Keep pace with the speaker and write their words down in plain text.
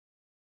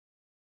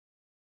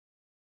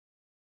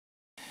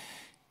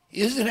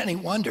Is it any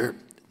wonder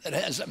that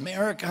as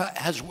America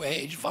has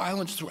waged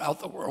violence throughout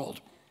the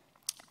world,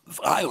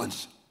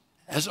 violence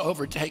has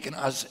overtaken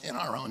us in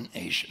our own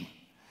nation?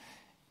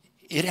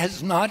 It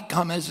has not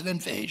come as an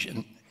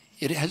invasion.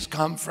 It has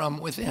come from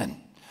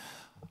within.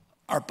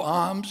 Our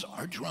bombs,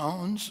 our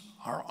drones,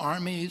 our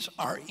armies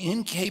are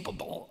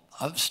incapable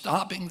of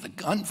stopping the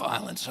gun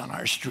violence on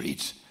our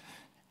streets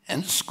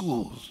and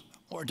schools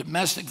or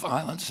domestic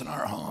violence in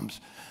our homes.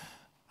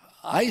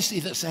 I see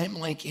the same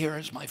link here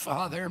as my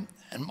father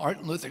and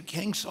Martin Luther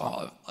King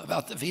saw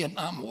about the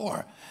Vietnam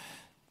War.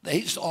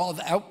 They saw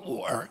that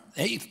war.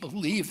 They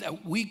believed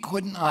that we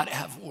could not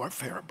have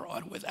warfare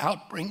abroad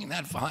without bringing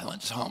that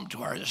violence home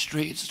to our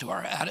streets, to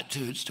our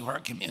attitudes, to our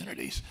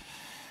communities.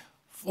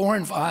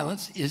 Foreign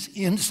violence is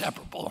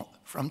inseparable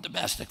from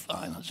domestic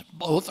violence.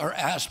 Both are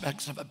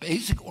aspects of a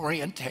basic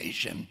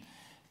orientation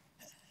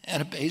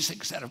and a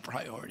basic set of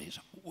priorities.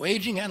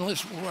 Waging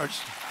endless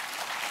wars.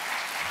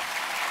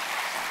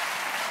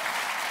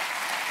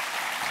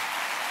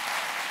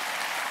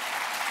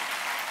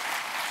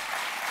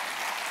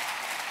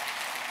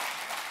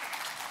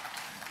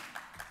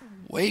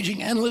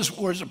 Waging endless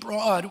wars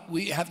abroad,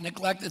 we have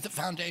neglected the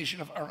foundation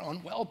of our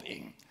own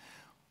well-being.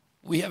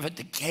 We have a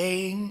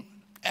decaying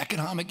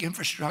economic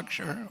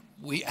infrastructure.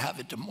 We have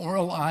a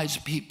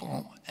demoralized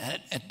people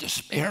and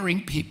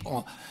despairing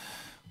people.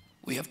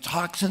 We have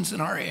toxins in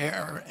our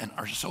air and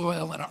our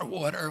soil and our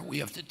water. We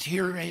have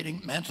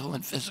deteriorating mental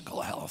and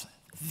physical health.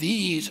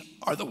 These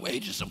are the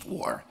wages of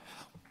war.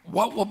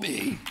 What will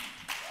be?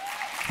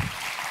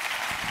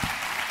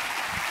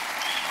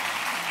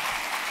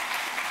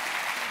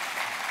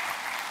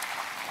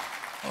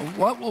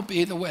 What will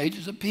be the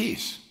wages of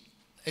peace?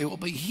 They will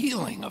be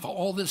healing of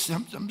all the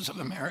symptoms of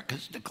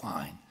America's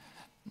decline.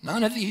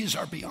 None of these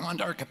are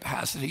beyond our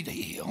capacity to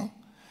heal.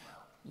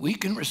 We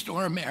can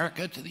restore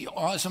America to the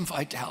awesome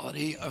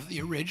vitality of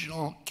the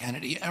original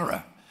Kennedy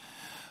era.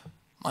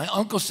 My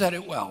uncle said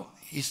it well.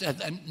 He said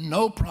that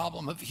no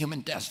problem of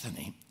human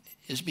destiny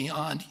is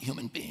beyond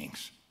human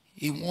beings.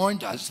 He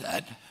warned us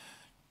that,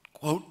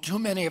 quote, too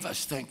many of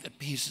us think that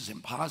peace is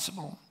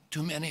impossible.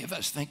 Too many of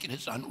us think it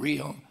is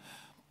unreal.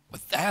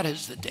 But that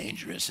is the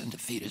dangerous and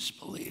defeatist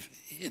belief.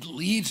 It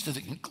leads to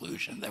the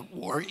conclusion that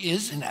war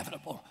is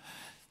inevitable,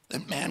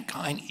 that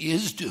mankind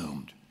is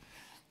doomed,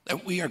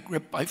 that we are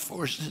gripped by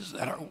forces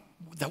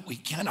that we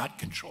cannot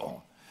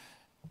control.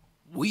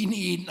 We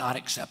need not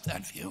accept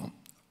that view.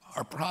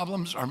 Our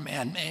problems are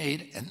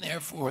man-made, and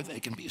therefore they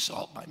can be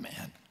solved by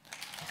man.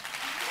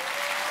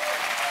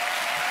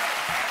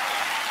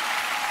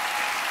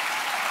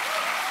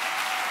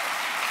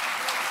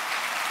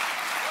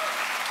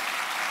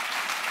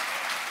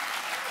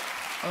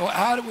 So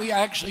how do we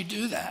actually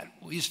do that?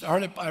 We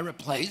started by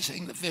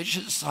replacing the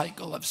vicious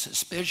cycle of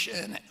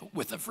suspicion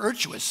with a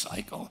virtuous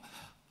cycle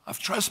of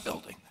trust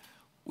building.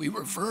 We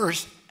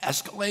reverse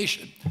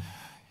escalation.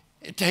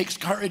 It takes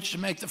courage to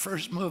make the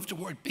first move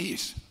toward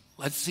peace.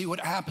 Let's see what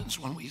happens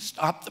when we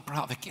stop the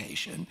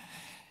provocation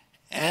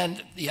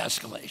and the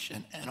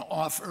escalation and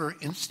offer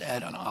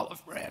instead an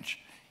olive branch.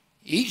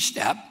 Each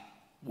step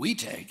we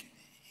take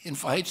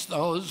invites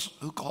those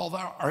who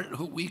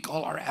we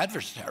call our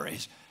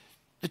adversaries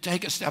to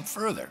take a step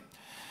further.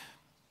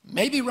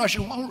 Maybe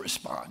Russia won't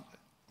respond.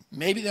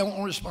 Maybe they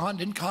won't respond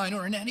in kind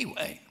or in any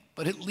way,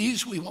 but at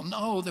least we will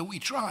know that we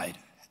tried,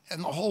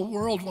 and the whole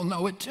world will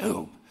know it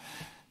too.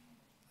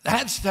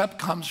 That step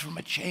comes from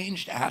a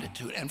changed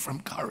attitude and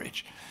from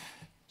courage.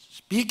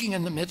 Speaking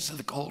in the midst of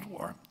the Cold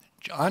War,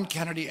 John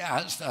Kennedy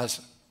asked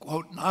us,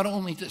 quote, not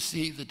only to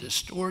see the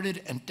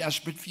distorted and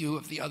desperate view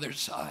of the other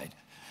side,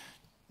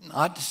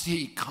 not to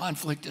see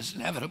conflict as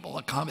inevitable,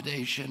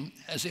 accommodation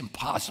as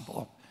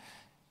impossible,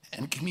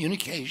 and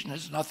communication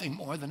is nothing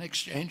more than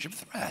exchange of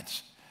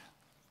threats.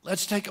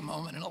 Let's take a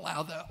moment and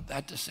allow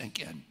that to sink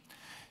in.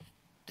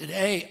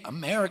 Today,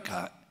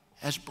 America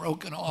has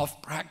broken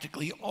off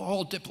practically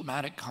all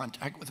diplomatic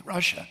contact with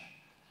Russia,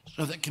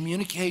 so that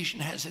communication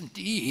has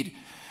indeed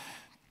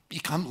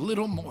become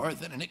little more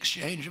than an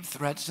exchange of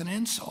threats and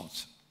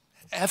insults.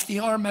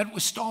 FDR met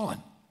with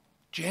Stalin.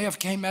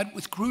 JFK met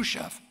with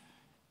Khrushchev.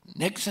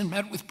 Nixon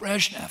met with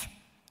Brezhnev.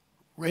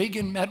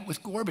 Reagan met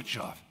with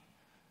Gorbachev.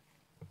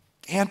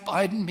 Can't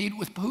Biden meet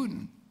with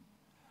Putin?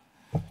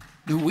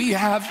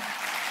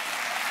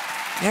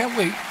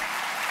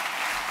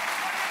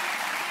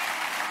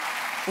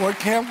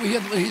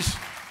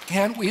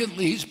 Can't we at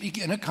least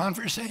begin a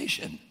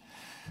conversation?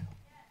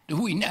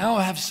 Do we now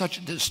have such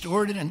a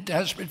distorted and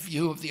desperate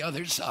view of the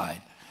other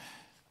side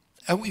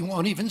that we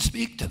won't even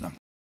speak to them?